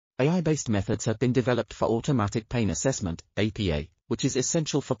AI-based methods have been developed for automatic pain assessment, APA, which is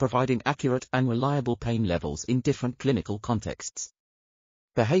essential for providing accurate and reliable pain levels in different clinical contexts.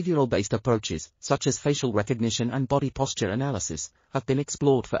 Behavioral-based approaches, such as facial recognition and body posture analysis, have been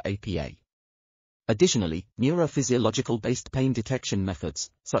explored for APA. Additionally, neurophysiological-based pain detection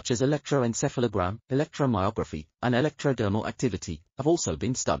methods, such as electroencephalogram, electromyography, and electrodermal activity, have also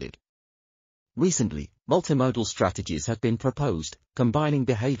been studied. Recently, multimodal strategies have been proposed, combining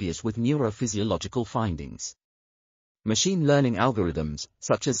behaviors with neurophysiological findings. Machine learning algorithms,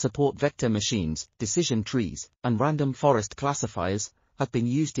 such as support vector machines, decision trees, and random forest classifiers, have been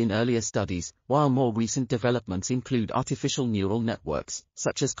used in earlier studies, while more recent developments include artificial neural networks,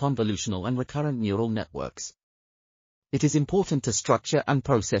 such as convolutional and recurrent neural networks. It is important to structure and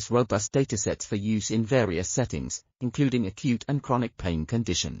process robust datasets for use in various settings, including acute and chronic pain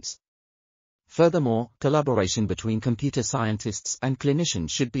conditions. Furthermore, collaboration between computer scientists and clinicians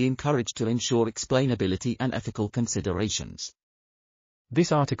should be encouraged to ensure explainability and ethical considerations.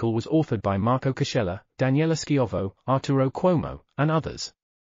 This article was authored by Marco Cascella, Daniela Schiavo, Arturo Cuomo, and others.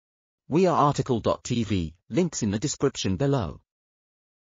 We are Article.tv, links in the description below.